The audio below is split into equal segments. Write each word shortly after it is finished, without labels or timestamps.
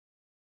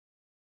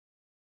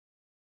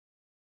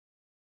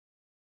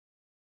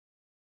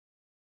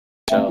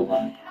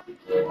Inshallah.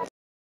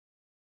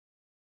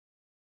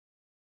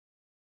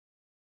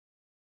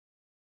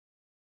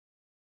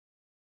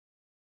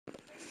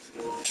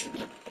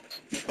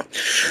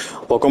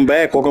 Welcome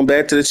back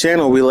to the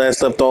channel. We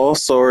last left off.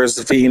 Sora's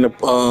defeating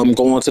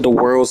going to the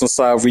worlds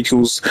inside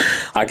Riku's,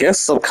 I guess,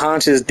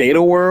 subconscious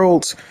data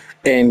world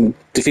and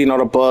defeating all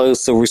the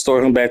bugs to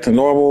restore him back to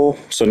normal.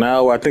 So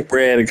now I think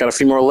we're at got a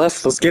few more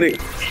left. Let's get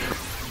it.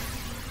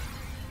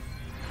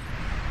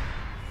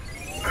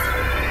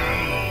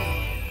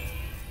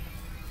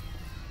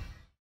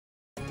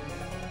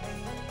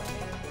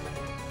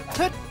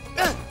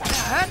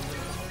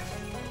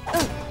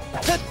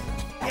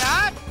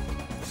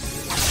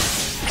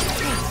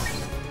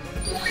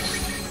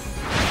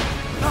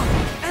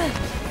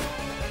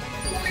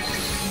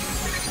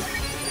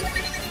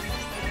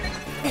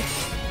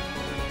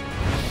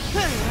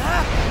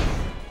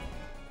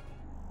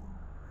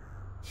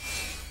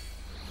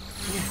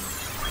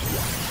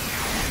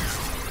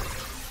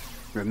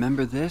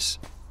 Remember this?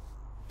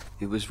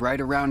 It was right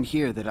around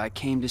here that I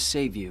came to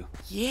save you.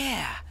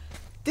 Yeah,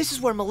 this is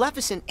where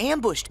Maleficent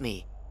ambushed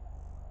me.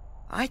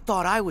 I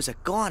thought I was a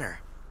goner.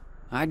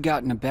 I'd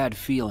gotten a bad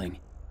feeling.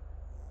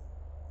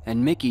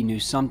 And Mickey knew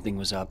something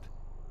was up.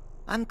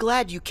 I'm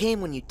glad you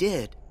came when you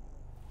did.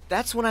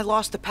 That's when I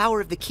lost the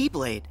power of the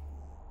Keyblade.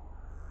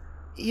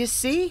 You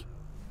see?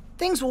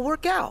 Things will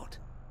work out.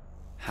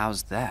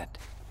 How's that?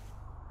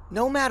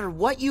 No matter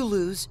what you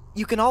lose,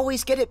 you can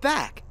always get it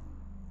back.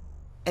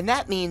 And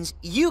that means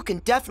you can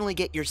definitely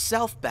get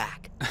yourself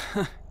back.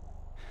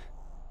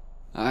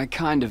 I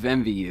kind of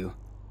envy you.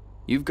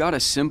 You've got a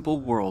simple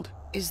world.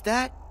 Is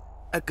that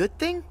a good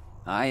thing?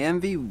 I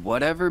envy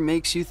whatever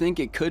makes you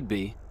think it could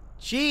be.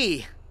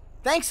 Gee,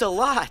 thanks a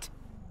lot.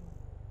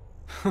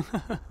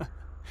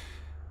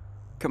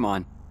 Come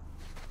on,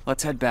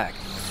 let's head back.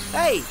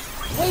 Hey,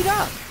 wait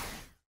up!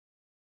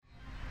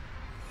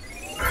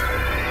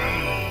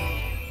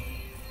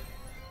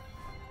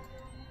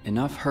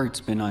 Enough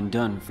hurt's been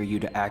undone for you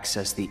to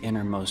access the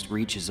innermost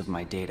reaches of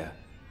my data.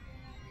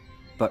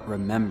 But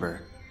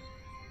remember,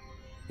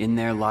 in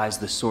there lies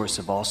the source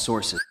of all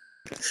sources.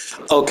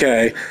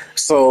 Okay,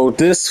 so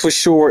this for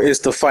sure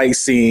is the fight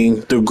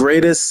scene, the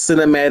greatest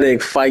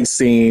cinematic fight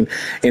scene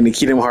in the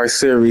Kingdom Hearts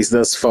series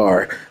thus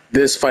far.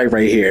 This fight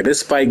right here.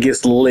 This fight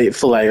gets lit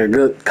for like a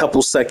good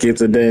couple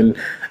seconds, and then,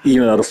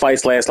 the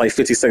fights last like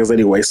 50 seconds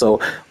anyway, so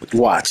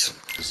watch.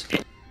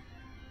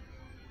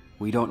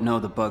 We don't know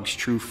the bug's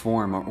true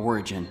form or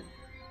origin,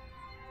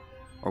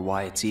 or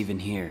why it's even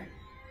here.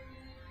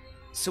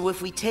 So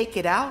if we take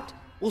it out,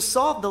 we'll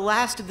solve the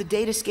last of the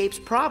Datascape's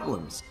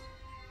problems.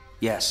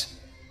 Yes.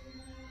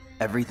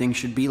 Everything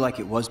should be like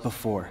it was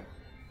before.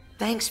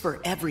 Thanks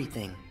for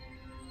everything.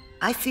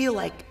 I feel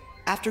like,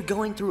 after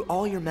going through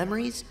all your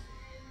memories,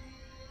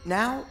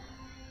 now,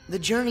 the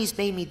journey's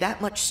made me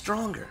that much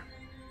stronger.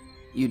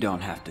 You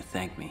don't have to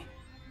thank me.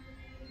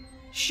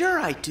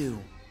 Sure I do.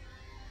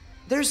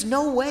 There's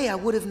no way I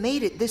would have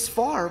made it this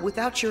far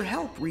without your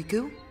help,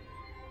 Riku.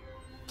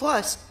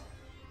 Plus,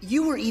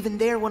 you were even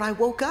there when I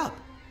woke up.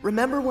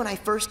 Remember when I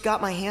first got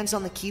my hands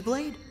on the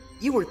Keyblade?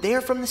 You were there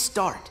from the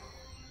start.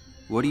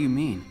 What do you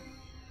mean?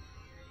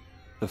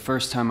 The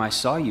first time I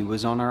saw you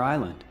was on our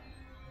island.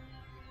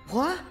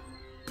 What?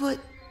 But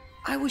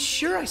I was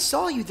sure I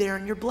saw you there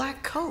in your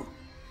black coat.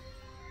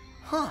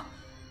 Huh.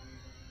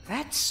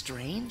 That's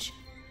strange.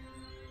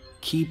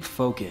 Keep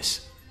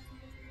focus.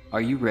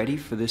 Are you ready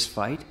for this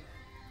fight?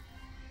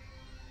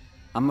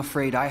 I'm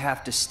afraid I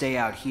have to stay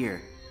out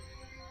here,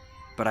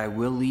 but I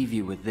will leave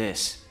you with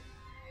this.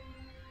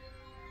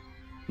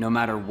 No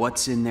matter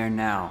what's in there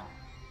now,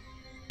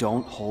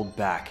 don't hold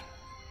back.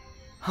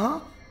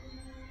 Huh?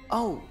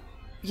 Oh,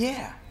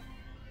 yeah.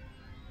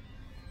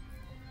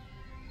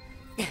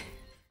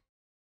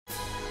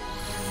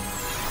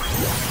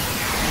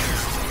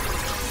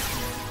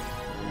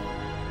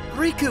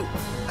 Riku,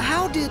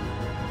 how did...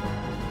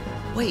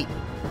 Wait,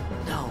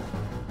 no.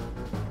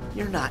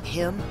 You're not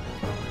him.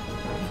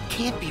 You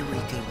can't be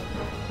Riku.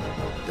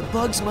 The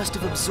bugs must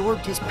have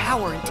absorbed his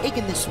power and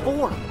taken this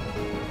form.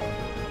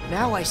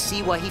 Now I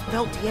see why he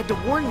felt he had to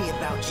warn me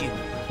about you.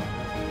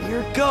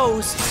 Here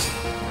goes.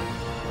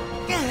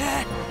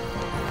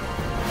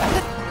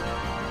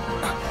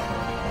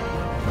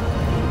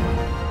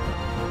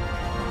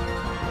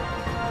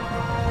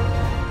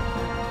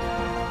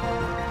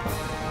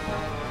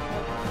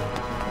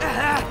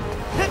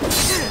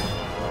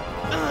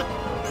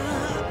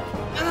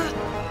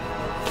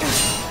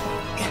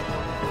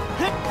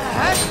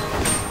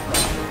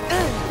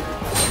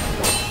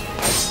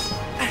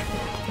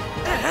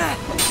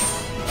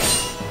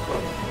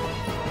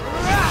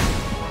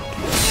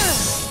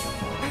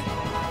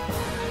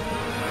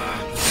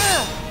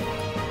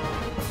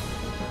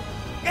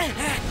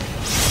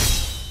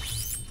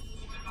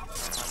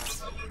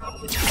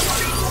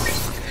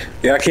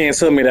 Yeah, I can't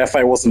tell me that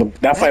fight wasn't.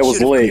 That fight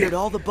was lit.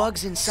 All the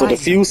bugs inside. So the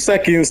few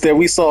seconds that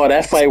we saw,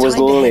 that fight was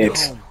lit.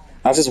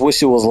 I just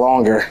wish it was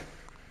longer.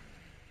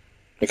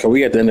 Okay,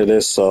 we at the end of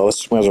this, so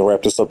let's might as well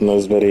wrap this up in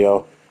this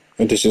video.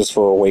 And this is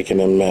for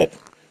Awakening Met.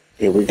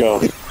 Here we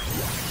go.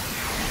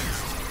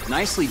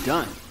 Nicely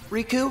done.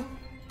 Riku,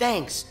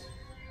 thanks.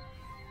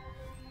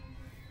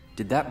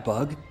 Did that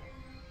bug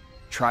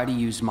try to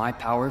use my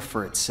power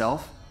for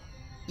itself?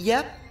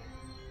 Yep.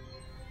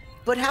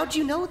 But how'd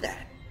you know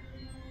that?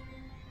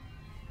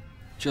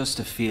 Just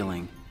a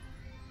feeling.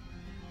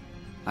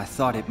 I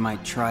thought it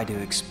might try to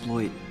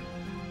exploit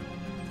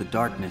the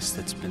darkness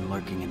that's been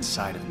lurking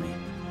inside of me.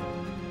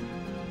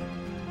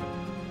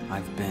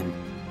 I've been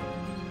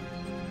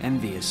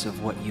envious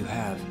of what you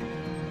have,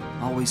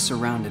 always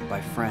surrounded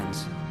by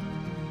friends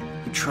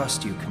who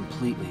trust you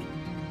completely.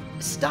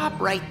 Stop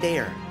right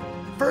there.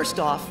 First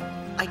off,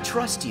 I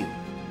trust you.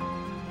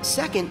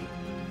 Second,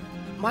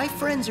 my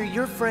friends are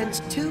your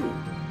friends too.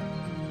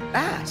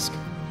 Ask.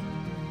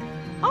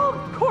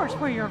 Of course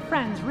we're your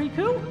friends,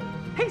 Riku.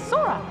 Hey,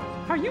 Sora,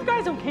 are you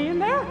guys okay in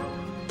there?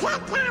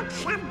 Pick out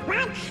some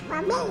bugs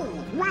for me.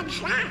 What's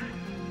that?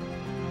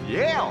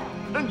 Yeah,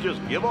 and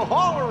just give a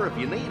holler if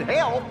you need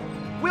help.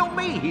 We'll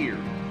be here.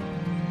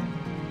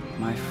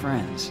 My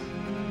friends.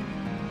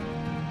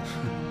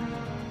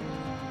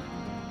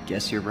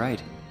 Guess you're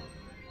right.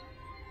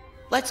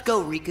 Let's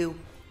go, Riku.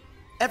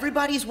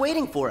 Everybody's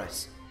waiting for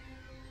us.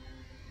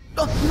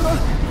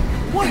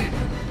 What?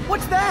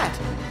 What's that?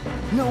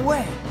 No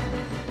way!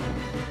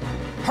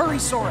 Hurry,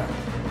 Sora!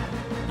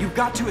 You've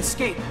got to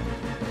escape.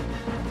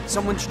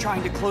 Someone's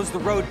trying to close the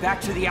road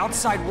back to the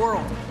outside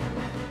world.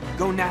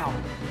 Go now,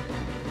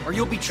 or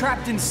you'll be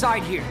trapped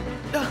inside here.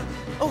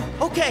 Oh,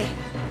 okay.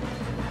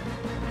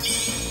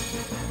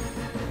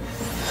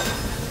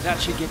 That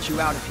should get you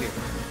out of here.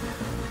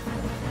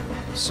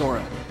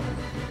 Sora,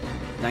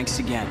 thanks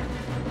again.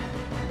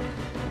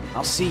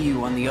 I'll see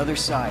you on the other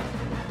side.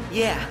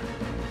 Yeah.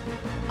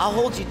 I'll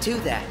hold you to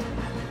that.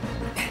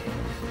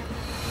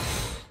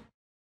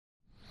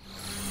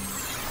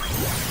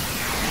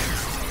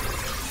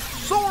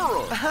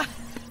 Sora!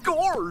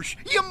 Gosh,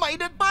 you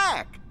made it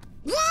back!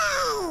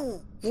 Yay!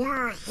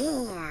 You're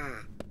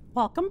here.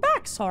 Welcome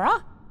back,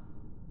 Sora.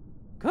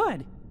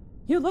 Good.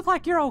 You look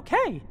like you're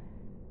okay.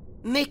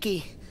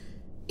 Mickey,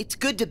 it's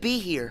good to be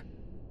here.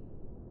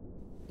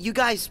 You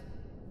guys,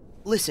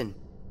 listen,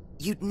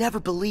 you'd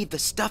never believe the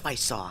stuff I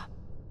saw.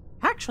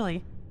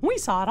 Actually, we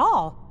saw it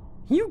all.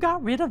 You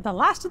got rid of the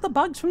last of the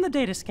bugs from the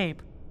datascape.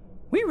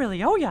 We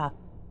really owe ya.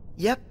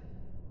 Yep.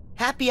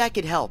 Happy I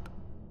could help.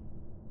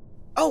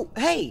 Oh,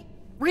 hey,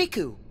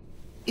 Riku.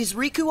 Is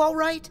Riku all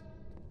right?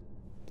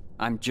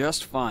 I'm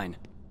just fine.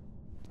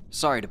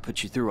 Sorry to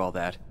put you through all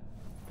that.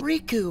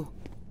 Riku.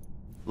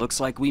 Looks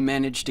like we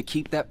managed to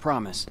keep that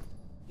promise.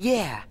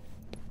 Yeah.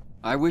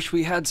 I wish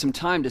we had some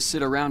time to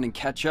sit around and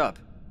catch up,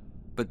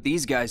 but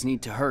these guys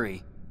need to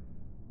hurry.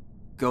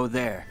 Go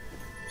there.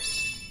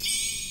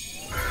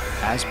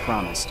 As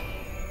promised.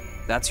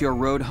 That's your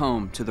road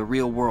home to the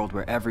real world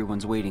where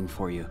everyone's waiting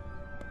for you.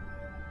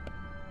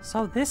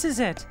 So this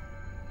is it.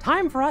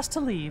 Time for us to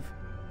leave.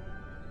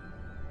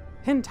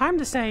 And time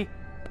to say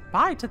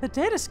bye to the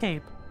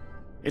datascape.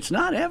 It's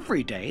not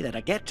every day that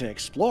I get to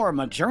explore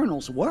my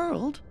journal's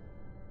world.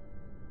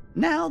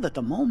 Now that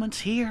the moment's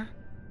here,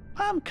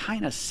 I'm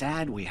kinda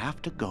sad we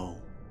have to go.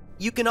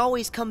 You can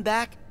always come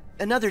back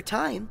another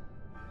time.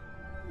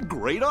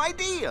 Great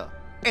idea!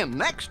 And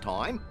next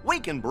time, we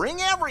can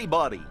bring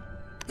everybody!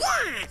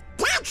 Yeah,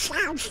 that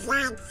sounds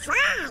like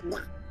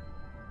fun.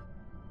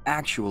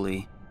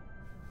 Actually,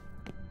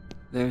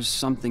 there's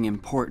something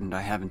important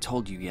I haven't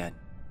told you yet.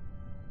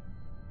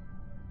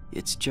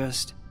 It's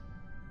just...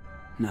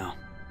 no.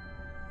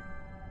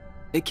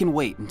 It can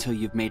wait until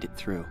you've made it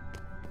through.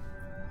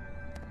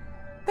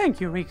 Thank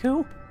you,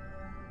 Riku.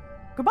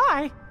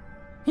 Goodbye.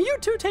 You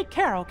two take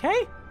care,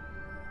 okay?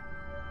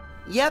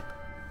 Yep.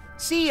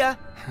 See ya.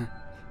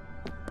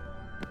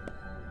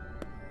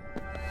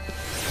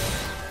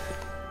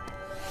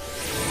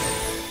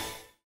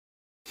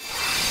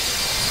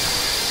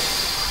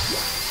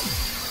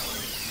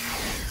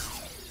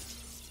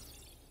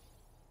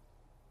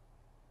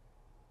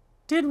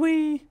 Did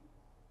we?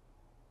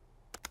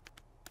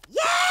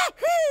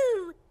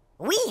 Yahoo!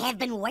 We have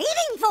been waiting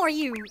for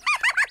you. You're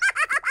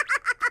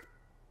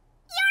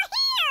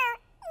here.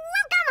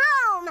 Welcome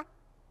home.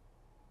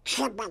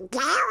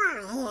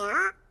 Chibadara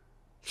here.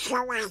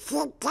 So I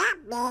think that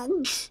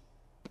means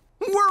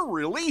We're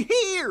really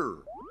here!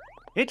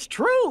 It's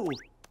true!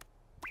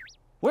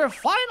 We're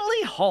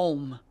finally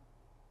home.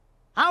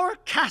 Our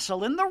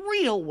castle in the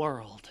real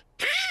world.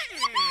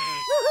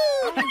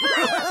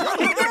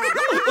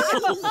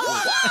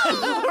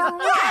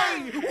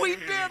 Hooray! We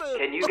did it!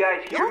 Can you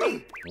guys hear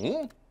me?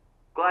 Huh?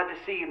 Glad to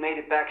see you made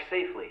it back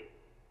safely.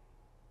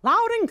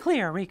 Loud and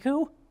clear,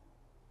 Riku.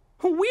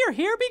 We're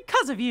here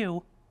because of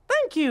you.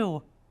 Thank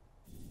you.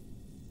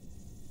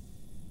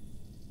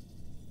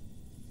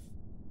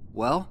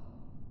 Well,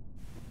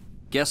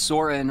 guess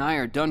Sora and I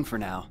are done for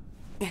now.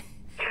 what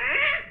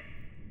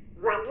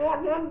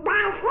do you mean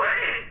by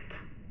that?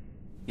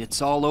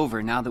 It's all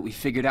over now that we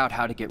figured out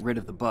how to get rid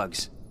of the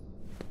bugs.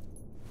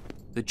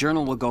 The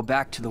journal will go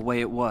back to the way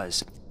it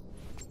was.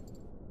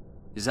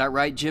 Is that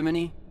right,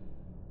 Jiminy?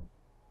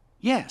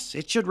 Yes,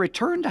 it should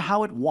return to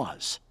how it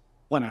was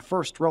when I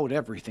first wrote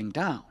everything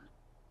down.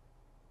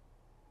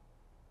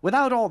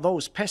 Without all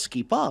those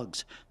pesky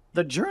bugs,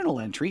 the journal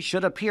entry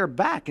should appear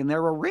back in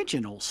their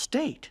original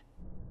state.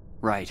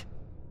 Right.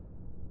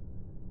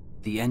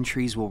 The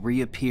entries will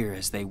reappear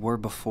as they were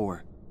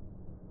before.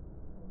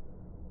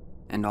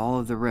 And all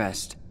of the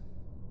rest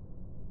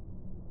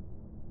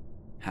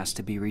has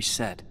to be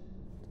reset.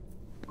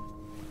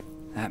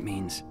 That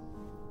means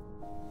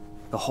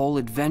the whole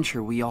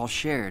adventure we all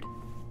shared,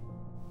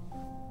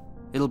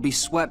 it'll be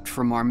swept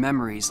from our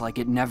memories like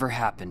it never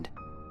happened.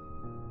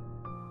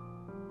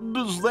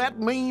 Does that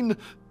mean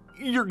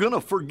you're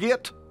gonna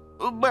forget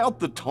about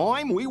the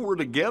time we were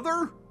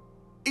together?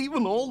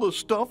 Even all the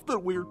stuff that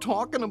we're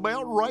talking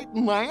about right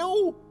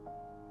now?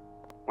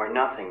 We're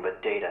nothing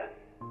but data.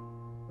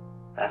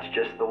 That's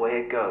just the way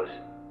it goes.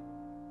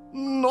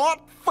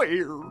 Not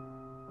fair.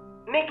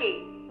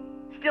 Mickey,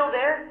 still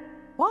there?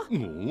 What?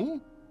 Hmm?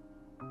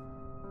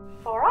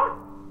 Sora?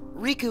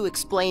 Riku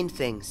explained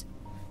things.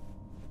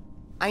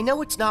 I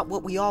know it's not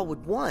what we all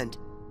would want,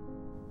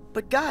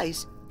 but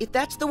guys, if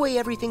that's the way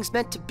everything's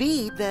meant to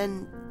be,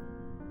 then...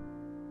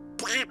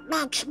 That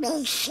makes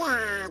me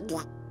sad.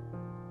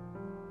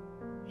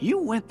 You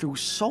went through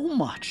so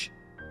much.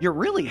 You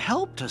really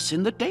helped us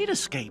in the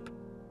datascape.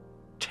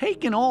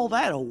 Taking all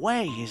that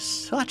away is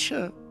such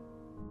a...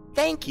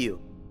 Thank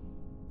you.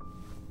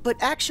 But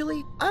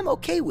actually, I'm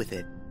okay with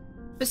it.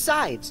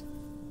 Besides,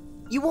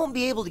 you won't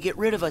be able to get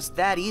rid of us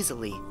that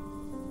easily.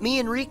 Me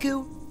and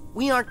Riku,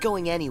 we aren't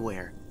going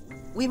anywhere.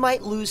 We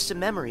might lose some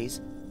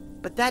memories,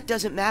 but that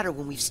doesn't matter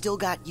when we've still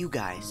got you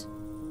guys.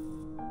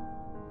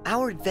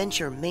 Our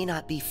adventure may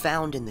not be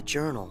found in the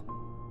journal,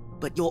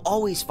 but you'll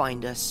always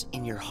find us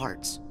in your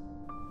hearts.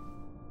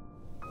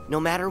 No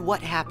matter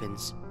what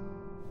happens,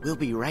 we'll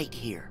be right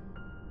here.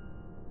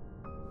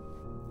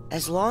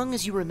 As long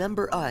as you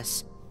remember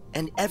us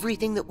and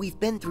everything that we've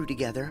been through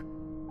together,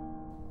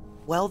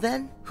 well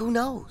then, who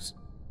knows?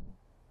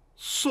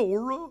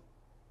 Sora?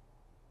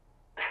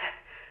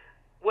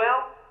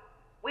 Well,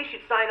 we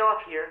should sign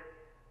off here.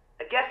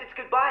 I guess it's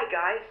goodbye,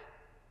 guys.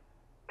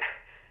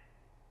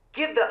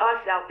 Give the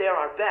us out there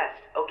our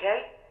best,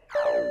 okay?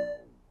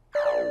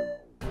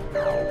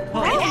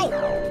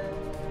 Hey!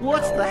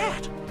 What's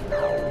that?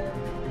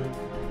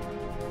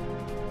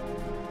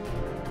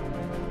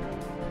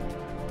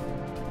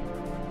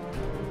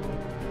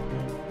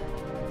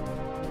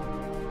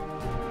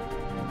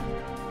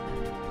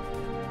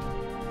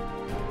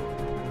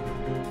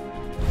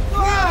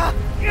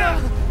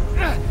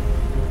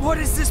 What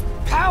is this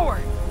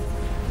power?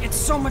 It's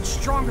so much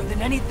stronger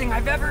than anything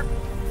I've ever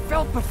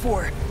felt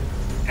before.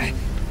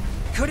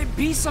 Could it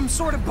be some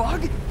sort of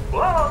bug?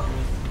 Bugs?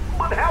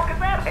 But how could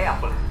that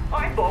happen?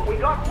 I thought we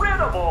got rid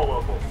of all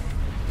of them.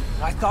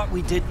 I thought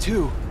we did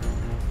too.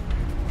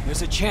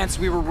 There's a chance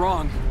we were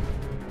wrong.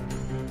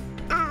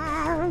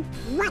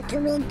 What do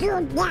we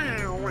do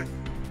now?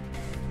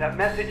 That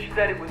message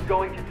said it was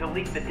going to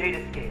delete the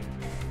datascape.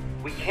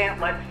 We can't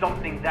let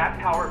something that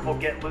powerful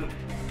get loose.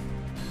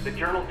 The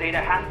journal data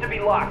has to be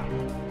locked.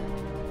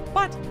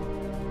 But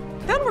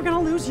then we're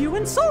gonna lose you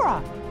and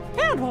Sora,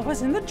 and what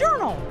was in the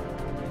journal.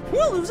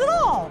 We'll lose it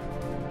all.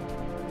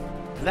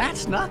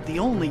 That's not the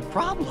only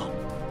problem.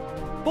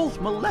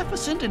 Both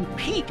Maleficent and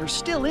Pete are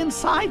still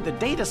inside the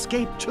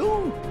datascape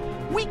too.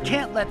 We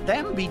can't let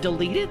them be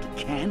deleted,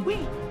 can we?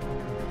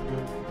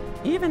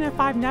 Even if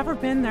I've never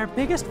been their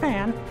biggest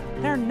fan,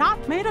 they're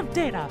not made of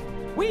data.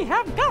 We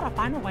have gotta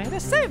find a way to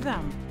save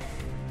them.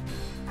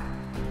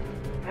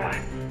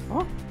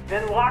 Huh?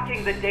 Then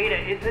locking the data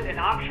isn't an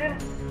option?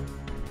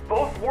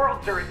 Both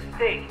worlds are at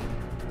stake.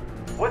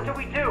 What do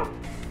we do?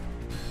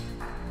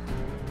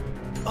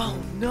 Oh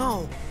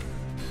no!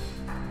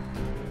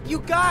 You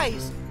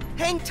guys!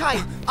 Hang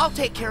tight! I'll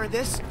take care of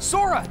this!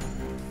 Sora!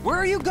 Where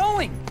are you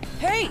going?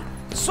 Hey!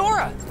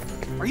 Sora!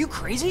 Are you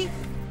crazy?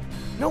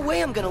 No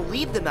way I'm gonna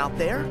leave them out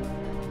there!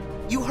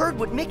 You heard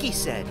what Mickey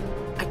said.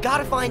 I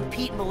gotta find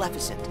Pete and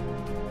Maleficent.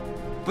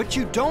 But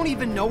you don't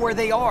even know where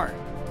they are.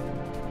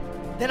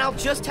 Then I'll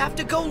just have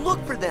to go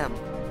look for them!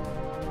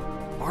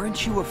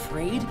 Aren't you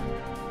afraid?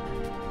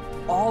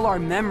 All our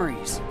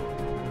memories,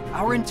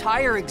 our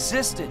entire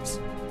existence,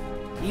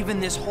 even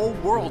this whole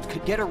world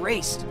could get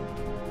erased.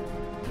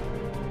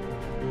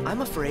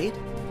 I'm afraid.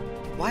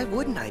 Why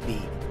wouldn't I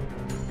be?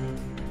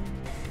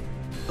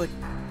 But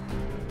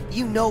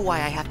you know why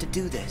I have to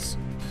do this.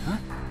 Huh?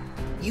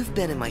 You've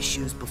been in my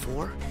shoes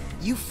before.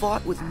 You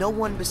fought with no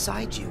one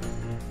beside you.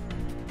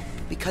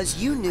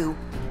 Because you knew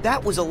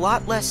that was a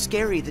lot less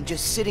scary than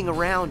just sitting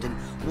around and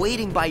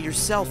waiting by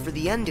yourself for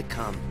the end to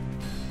come.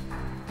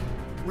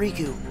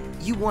 Riku,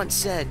 you once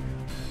said,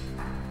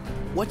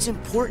 what's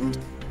important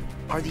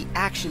are the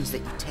actions that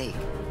you take.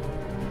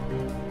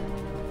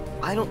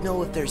 I don't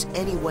know if there's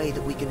any way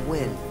that we can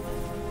win,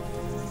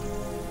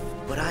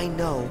 but I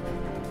know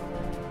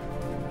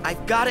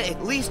I've got to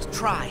at least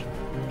try.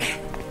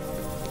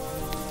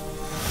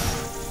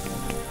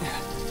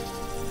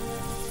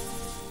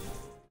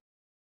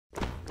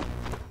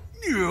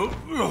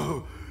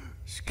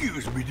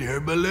 Excuse me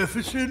there,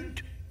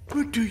 Maleficent,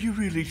 but do you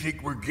really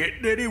think we're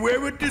getting anywhere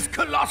with this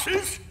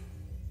Colossus?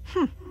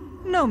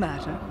 No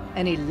matter.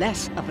 Any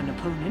less of an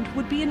opponent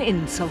would be an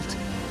insult.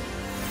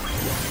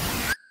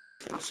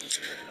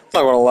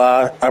 I'm not gonna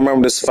lie, I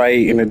remember this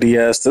fight in the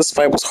DS. This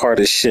fight was hard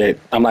as shit.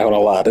 I'm not gonna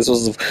lie. This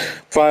was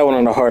probably one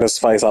of the hardest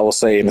fights I will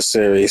say in the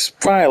series.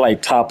 Probably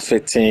like top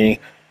 15.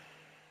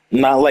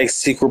 Not like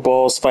Secret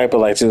Balls fight, but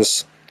like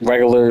just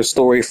regular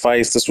story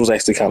fights. This was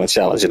actually kind of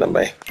challenging to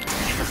me.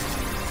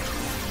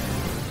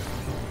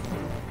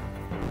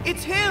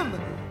 It's him!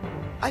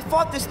 I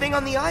fought this thing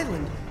on the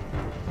island,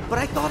 but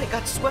I thought it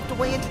got swept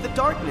away into the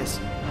darkness,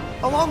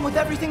 along with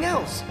everything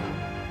else.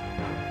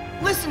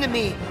 Listen to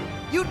me!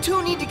 You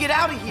two need to get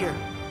out of here!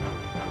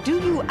 Do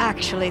you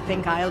actually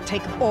think I'll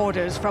take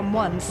orders from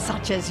one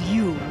such as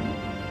you?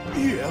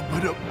 Yeah,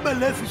 but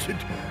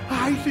Maleficent,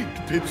 I think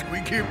the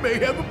pipsqueak here may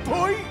have a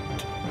point.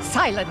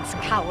 Silence,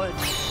 coward!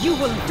 You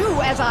will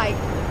do as I...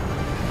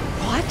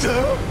 What?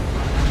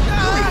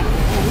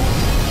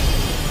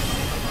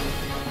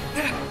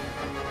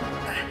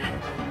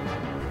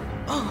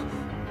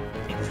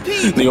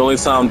 The only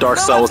time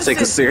Darkseid was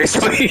taken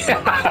seriously.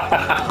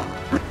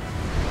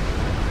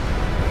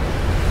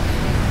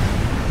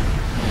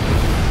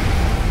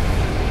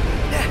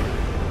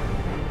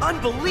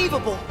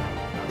 Unbelievable!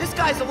 This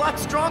guy's a lot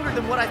stronger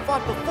than what I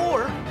fought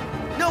before.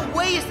 No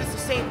way is this the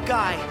same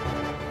guy.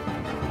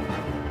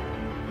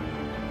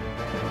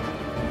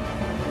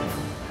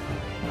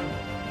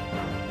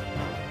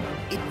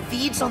 It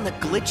feeds on the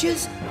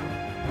glitches?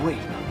 Wait,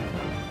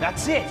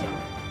 that's it!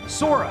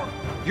 Sora,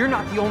 you're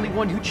not the only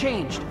one who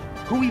changed,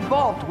 who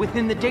evolved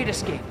within the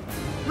datascape.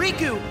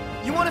 Riku,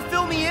 you want to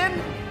fill me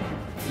in?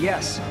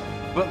 Yes,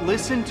 but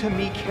listen to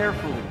me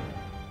carefully.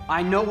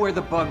 I know where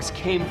the bugs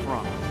came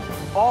from.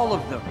 All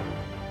of them.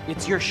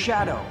 It's your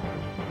shadow.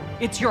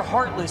 It's your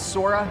Heartless,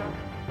 Sora.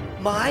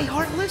 My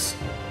Heartless?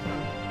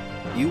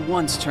 You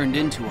once turned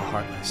into a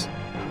Heartless.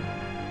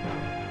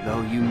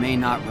 Though you may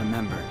not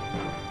remember.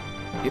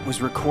 It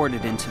was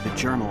recorded into the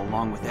journal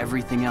along with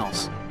everything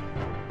else.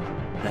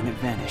 Then it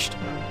vanished.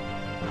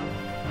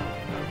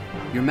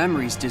 Your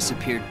memories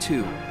disappeared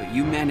too, but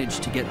you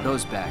managed to get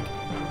those back.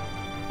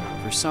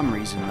 For some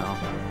reason, though,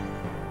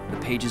 the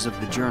pages of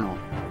the journal,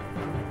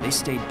 they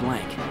stayed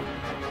blank.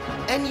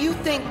 And you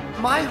think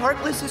my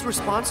Heartless is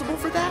responsible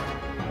for that?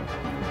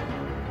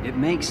 It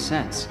makes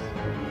sense.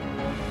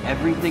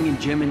 Everything in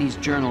Jiminy's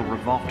journal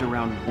revolved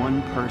around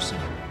one person.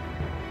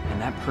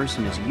 And that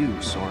person is you,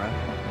 Sora.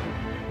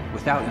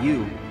 Without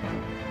you,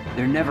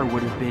 there never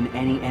would have been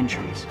any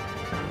entries.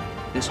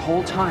 This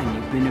whole time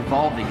you've been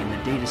evolving in the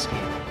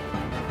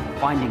datascape,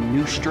 finding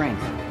new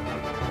strength.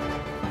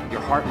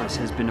 Your Heartless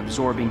has been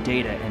absorbing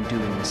data and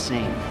doing the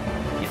same.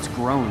 It's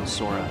grown,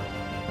 Sora.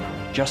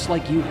 Just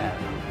like you have.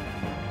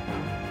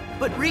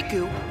 But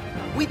Riku,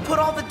 we put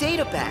all the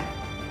data back.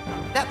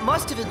 That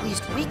must have at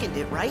least weakened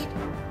it, right?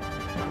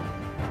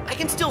 I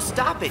can still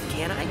stop it,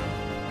 can't I?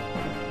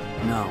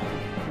 No.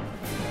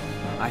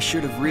 I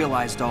should have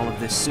realized all of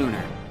this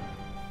sooner.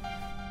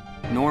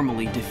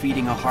 Normally,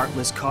 defeating a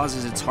Heartless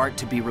causes its heart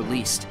to be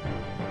released.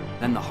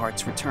 Then the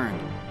heart's returned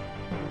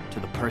to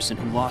the person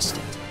who lost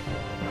it.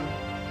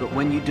 But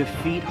when you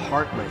defeat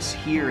Heartless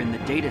here in the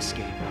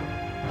datascape,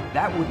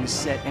 that wouldn't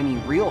set any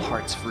real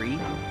hearts free.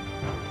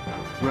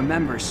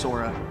 Remember,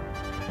 Sora,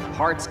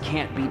 hearts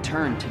can't be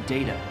turned to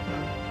data.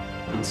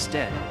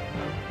 Instead,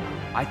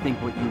 I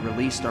think what you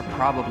released are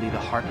probably the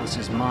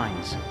Heartless's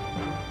minds.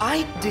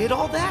 I did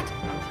all that?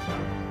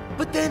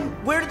 But then,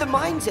 where did the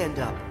minds end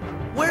up?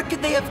 Where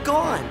could they have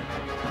gone?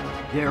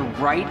 They're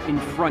right in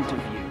front of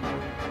you.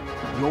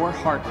 Your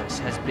Heartless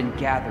has been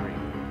gathering,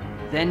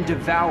 then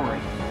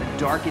devouring the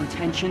dark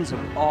intentions of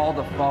all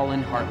the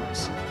fallen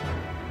Heartless.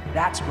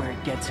 That's where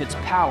it gets its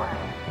power.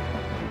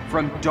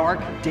 From dark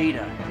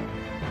data.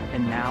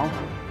 And now,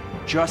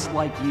 just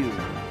like you,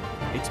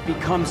 it's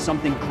become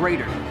something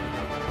greater.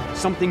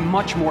 Something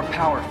much more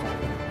powerful.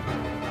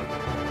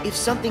 If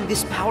something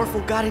this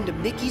powerful got into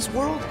Mickey's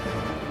world?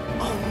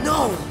 Oh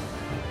no!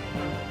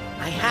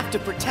 I have to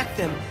protect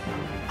them.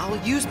 I'll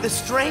use the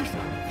strength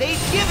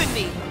they've given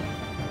me.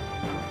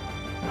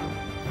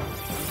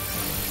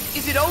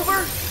 Is it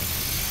over?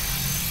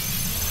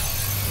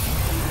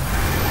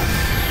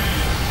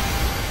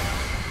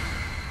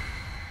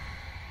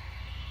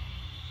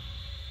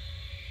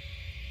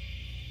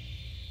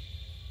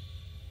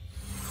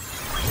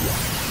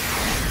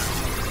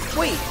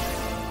 Wait,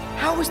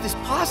 how is this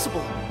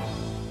possible?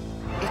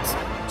 It's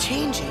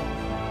changing.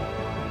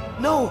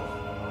 No,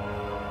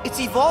 it's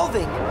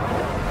evolving.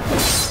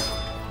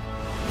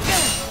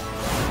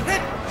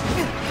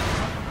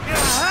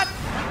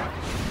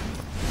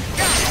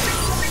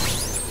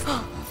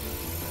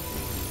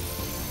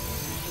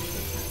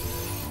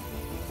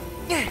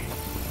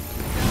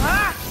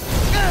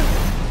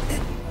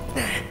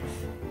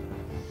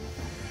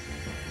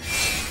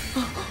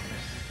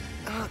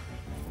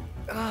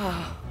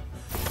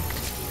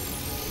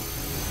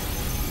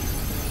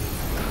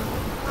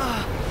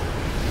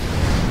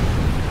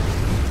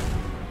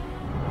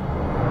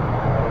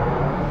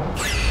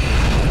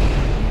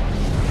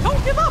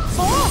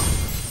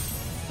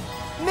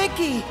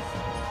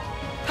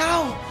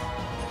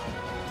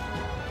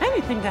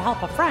 anything to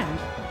help a friend.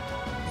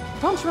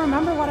 Don't you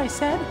remember what I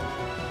said?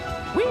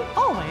 We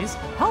always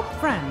help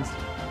friends.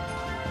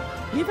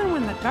 Even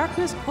when the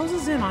darkness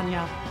closes in on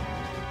you.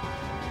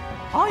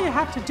 All you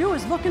have to do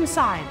is look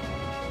inside.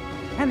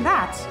 And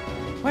that's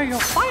where you'll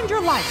find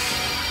your light.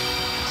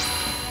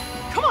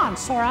 Come on,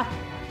 Sora.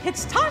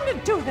 It's time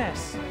to do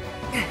this.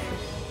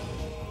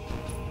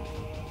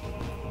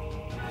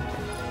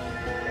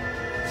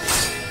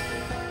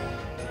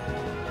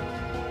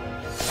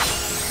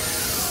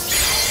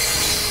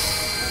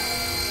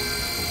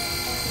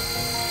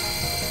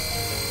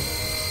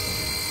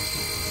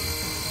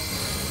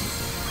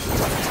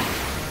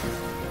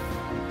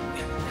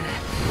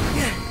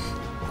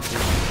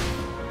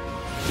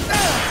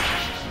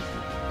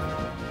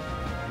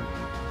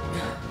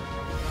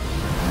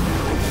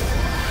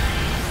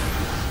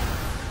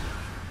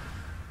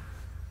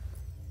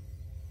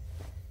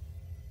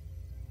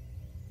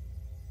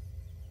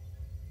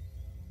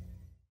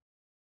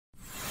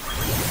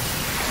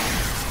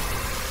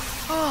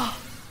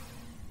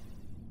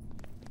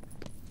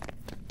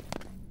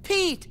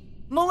 Pete!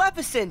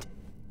 Maleficent!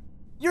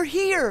 You're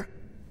here!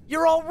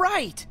 You're all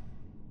right!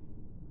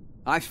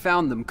 I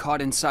found them caught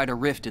inside a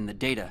rift in the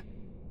data.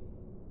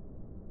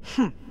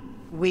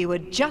 We were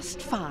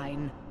just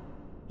fine.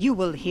 You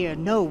will hear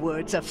no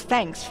words of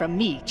thanks from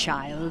me,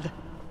 child.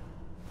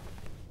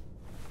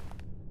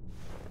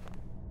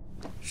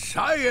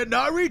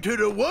 Sayonara to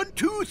the 1,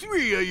 2,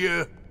 3 of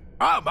you.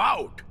 I'm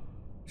out.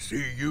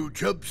 See you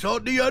chumps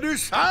on the other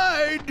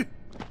side.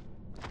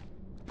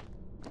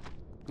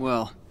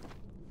 Well,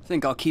 I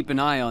think I'll keep an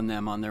eye on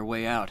them on their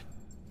way out.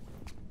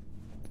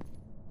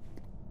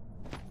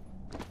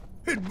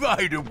 And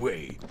by the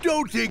way,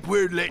 don't think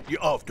we're letting you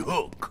off the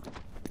hook.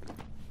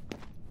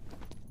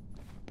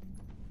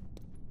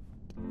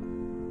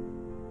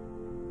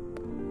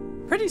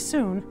 Pretty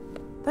soon,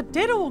 the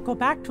data will go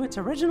back to its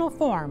original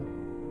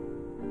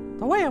form.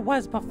 The way it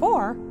was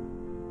before,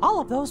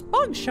 all of those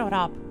bugs showed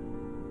up.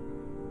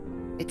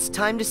 It's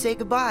time to say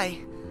goodbye.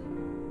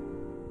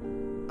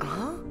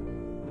 Huh?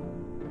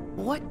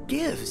 What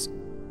gives?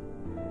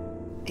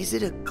 Is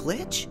it a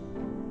glitch?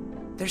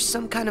 There's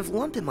some kind of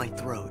lump in my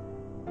throat.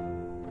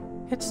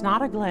 It's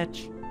not a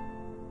glitch.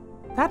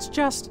 That's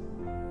just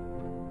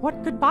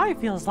what goodbye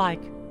feels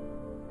like.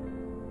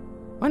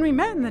 When we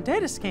met in the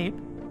datascape,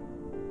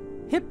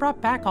 it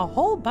brought back a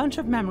whole bunch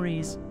of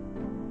memories.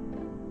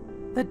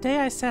 The day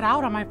I set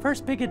out on my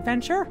first big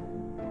adventure,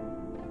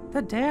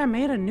 the day I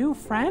made a new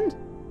friend,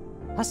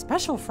 a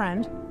special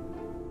friend,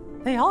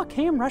 they all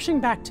came rushing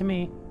back to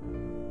me.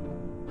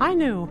 I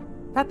knew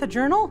that the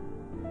journal,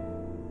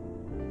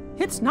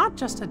 it's not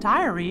just a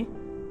diary,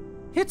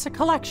 it's a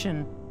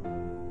collection.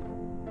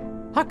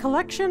 A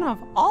collection of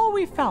all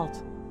we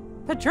felt.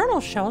 The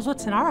journal shows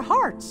what's in our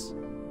hearts.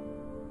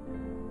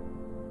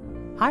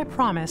 I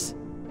promise,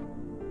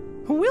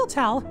 we'll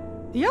tell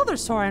the other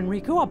Sora and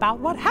Riku about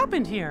what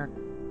happened here.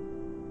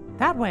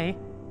 That way,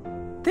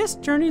 this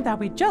journey that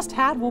we just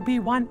had will be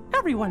one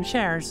everyone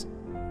shares.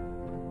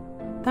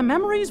 The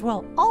memories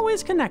will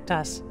always connect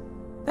us.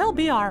 They'll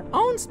be our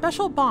own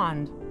special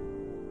bond.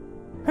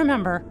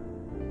 Remember,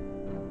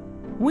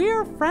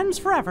 we're friends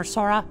forever,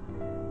 Sora.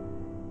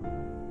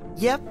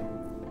 Yep.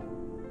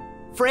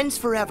 Friends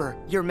forever,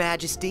 Your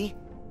Majesty.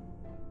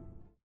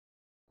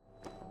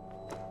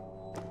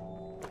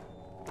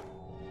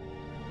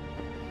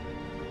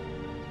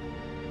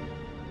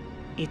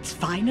 It's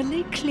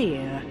finally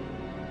clear.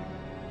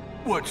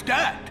 What's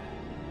that?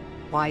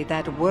 Why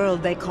that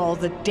world they call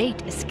the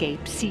Date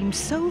Escape seems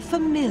so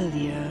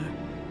familiar.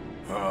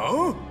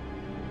 Huh?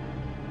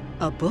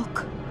 A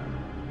book?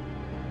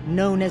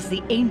 Known as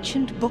the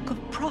Ancient Book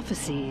of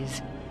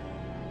Prophecies.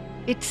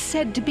 It's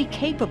said to be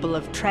capable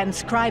of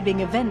transcribing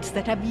events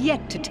that have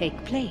yet to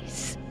take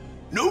place.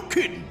 No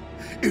kidding.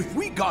 If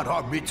we got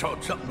our mitts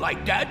on something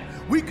like that,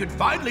 we could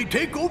finally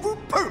take over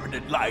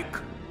permanent-like.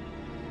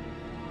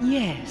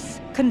 Yes,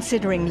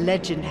 considering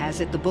legend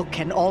has it the book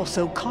can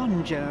also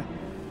conjure,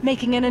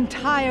 making an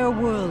entire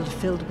world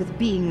filled with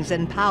beings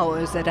and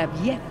powers that have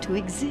yet to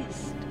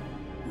exist.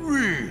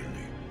 Really?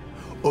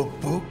 A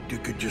book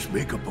that could just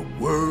make up a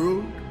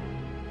world?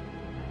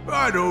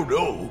 I don't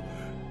know.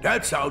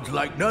 That sounds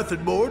like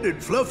nothing more than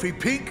fluffy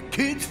pink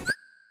kids.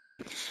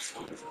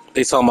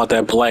 They talking about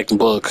that black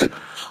book.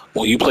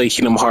 When you play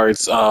Kingdom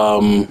Hearts,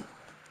 the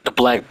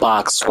black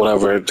box,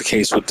 whatever the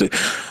case with the,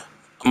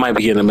 I might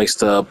be getting it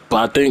mixed up,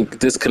 but I think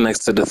this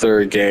connects to the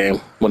third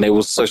game when they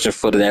was searching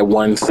for that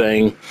one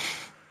thing,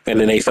 and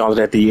then they found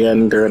it at the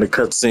end during the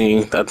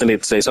cutscene. I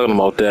think they talking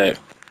about that.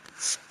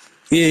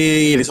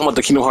 Yeah. They talking about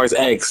the Kingdom Hearts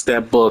X,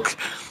 that book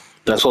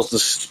that's supposed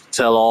to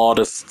tell all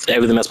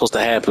everything that's supposed to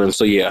happen.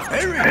 So yeah.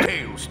 Fairy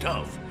tale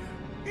stuff.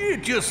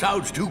 It just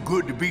sounds too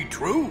good to be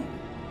true.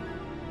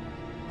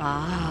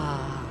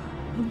 Ah,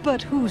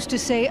 but who's to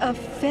say a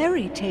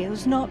fairy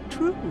tale's not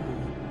true?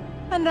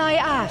 And I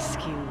ask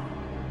you,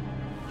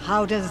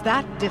 how does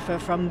that differ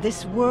from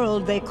this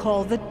world they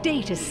call the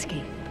Date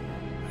Escape?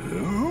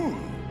 Oh.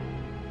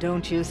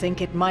 Don't you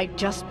think it might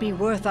just be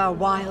worth our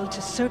while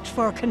to search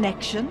for a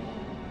connection?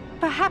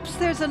 Perhaps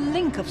there's a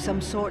link of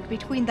some sort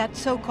between that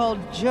so-called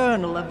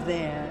journal of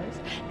theirs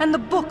and the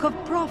Book of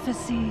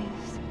Prophecies.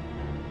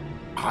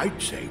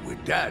 I'd say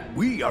with that,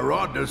 we are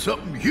onto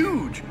something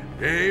huge.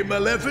 Eh,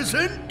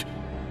 Maleficent?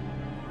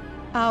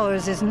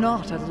 Ours is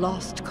not a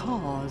lost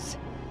cause.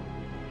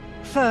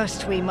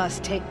 First, we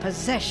must take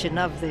possession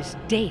of this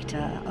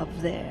data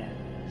of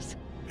theirs.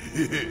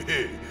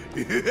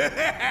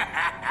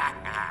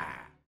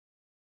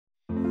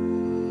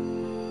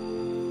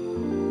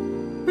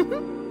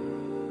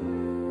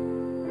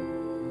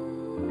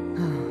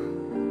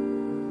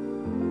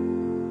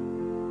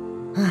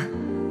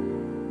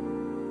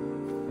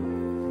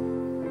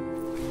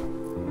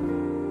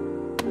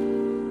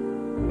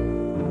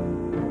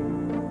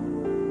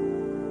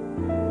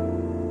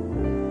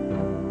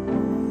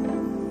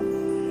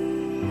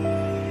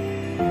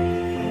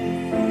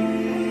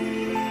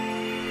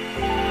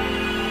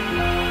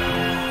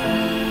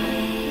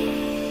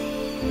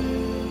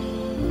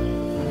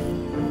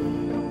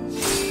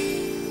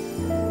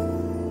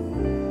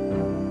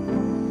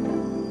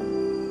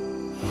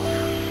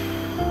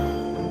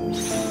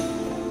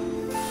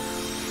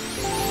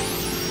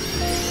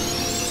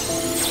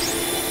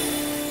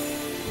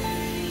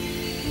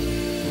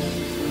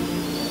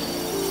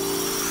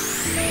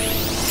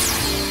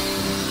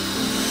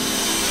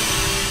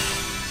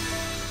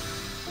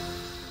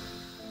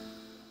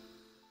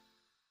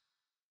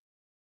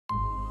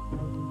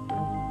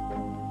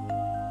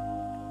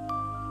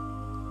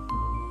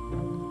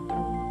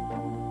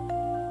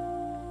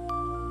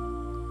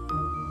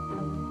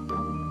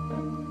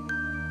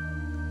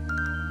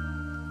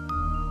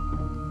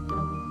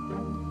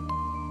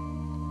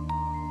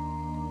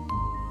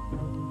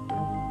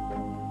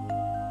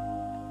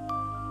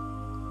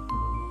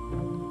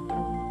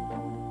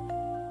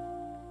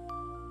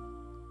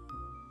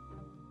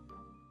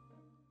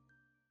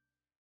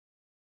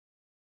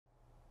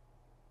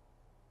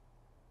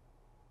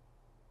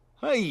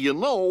 Hey, you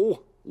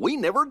know, we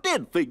never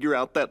did figure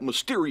out that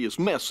mysterious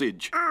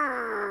message.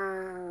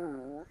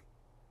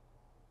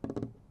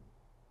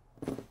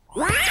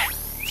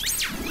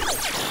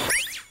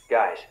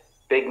 Guys,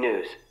 big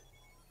news.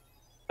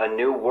 A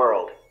new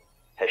world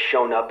has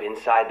shown up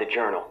inside the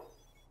journal.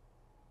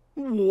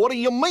 What do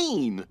you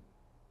mean?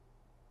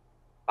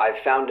 I've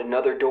found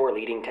another door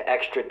leading to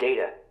extra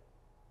data.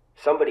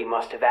 Somebody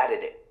must have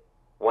added it,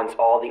 once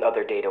all the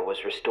other data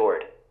was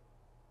restored.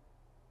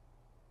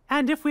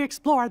 And if we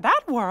explore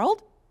that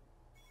world...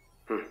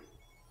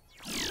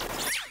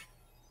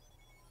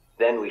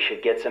 Then we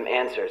should get some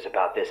answers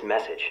about this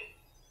message.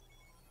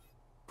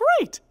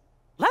 Great!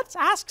 Let's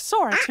ask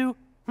Sora to...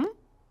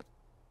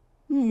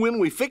 When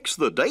we fixed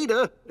the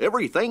data,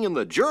 everything in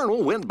the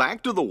journal went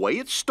back to the way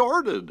it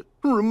started.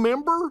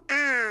 Remember?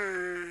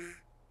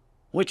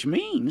 Which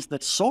means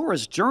that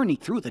Sora's journey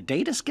through the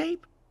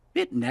datascape,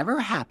 it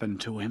never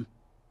happened to him.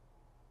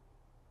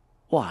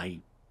 Why,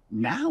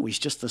 now he's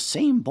just the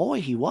same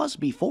boy he was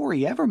before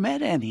he ever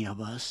met any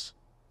of us.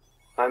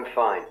 I'm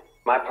fine.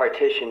 My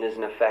partition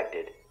isn't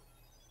affected.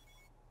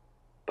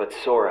 But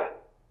Sora,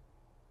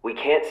 we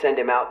can't send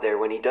him out there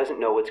when he doesn't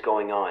know what's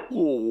going on.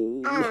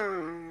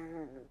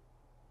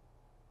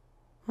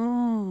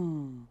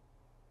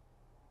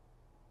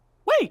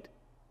 Wait!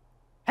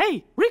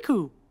 Hey,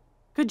 Riku!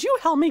 Could you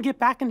help me get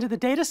back into the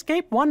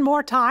datascape one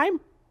more time?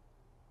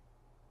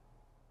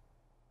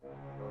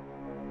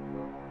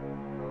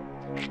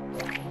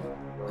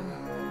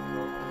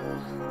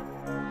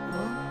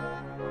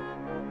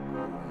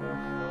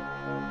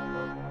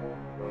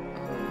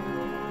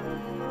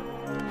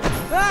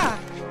 Ah!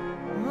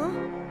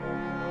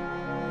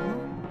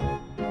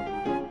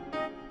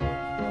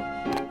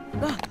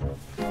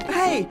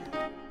 Hey!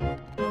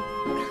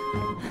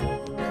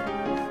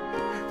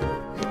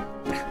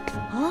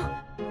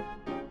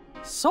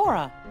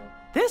 Sora,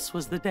 this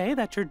was the day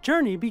that your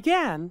journey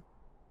began.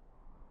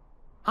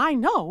 I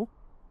know,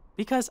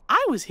 because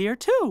I was here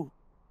too.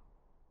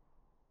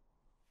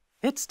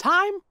 It's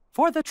time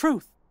for the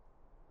truth.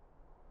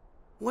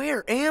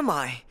 Where am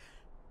I?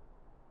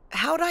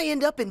 How'd I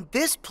end up in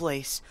this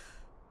place?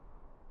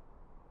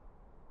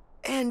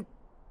 And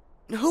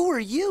who are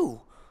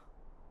you?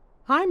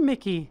 I'm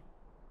Mickey.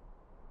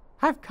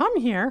 I've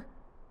come here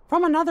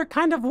from another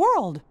kind of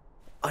world.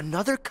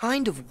 Another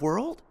kind of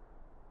world?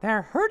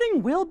 Their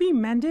hurting will be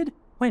mended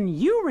when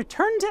you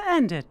return to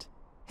end it.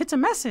 It's a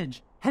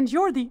message, and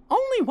you're the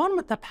only one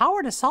with the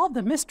power to solve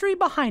the mystery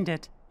behind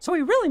it. So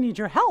we really need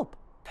your help.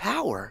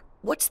 Power?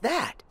 What's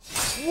that?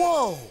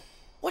 Whoa!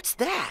 What's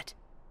that?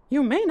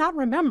 You may not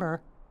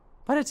remember,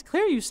 but it's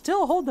clear you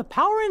still hold the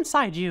power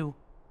inside you.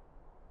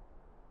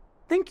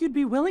 Think you'd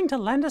be willing to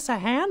lend us a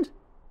hand?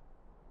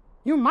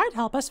 You might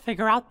help us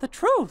figure out the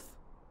truth.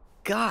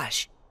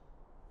 Gosh,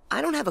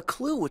 I don't have a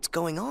clue what's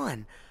going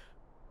on.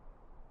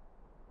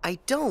 I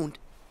don't,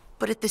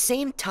 but at the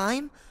same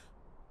time,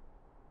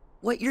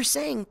 what you're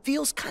saying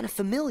feels kind of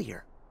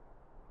familiar.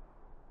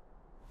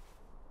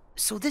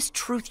 So this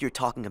truth you're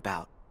talking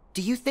about,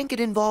 do you think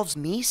it involves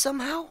me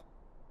somehow?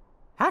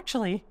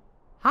 Actually,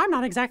 I'm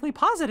not exactly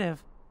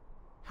positive.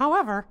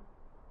 However,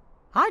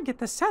 I get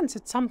the sense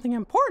it's something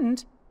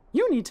important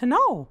you need to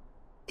know.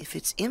 If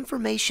it's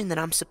information that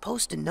I'm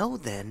supposed to know,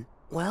 then,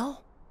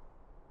 well...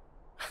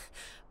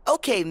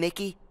 Okay,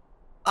 Mickey.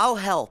 I'll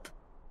help.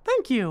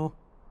 Thank you.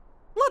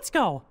 Let's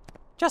go.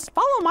 Just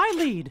follow my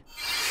lead.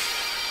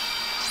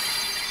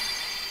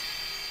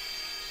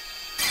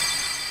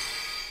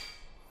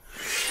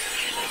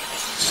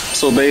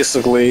 So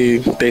basically,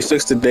 they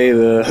fixed the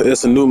data.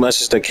 It's a new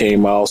message that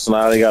came out, so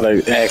now they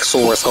gotta ask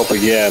Sora's help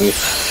again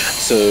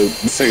to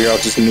figure out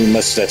this new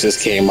message that just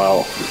came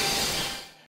out.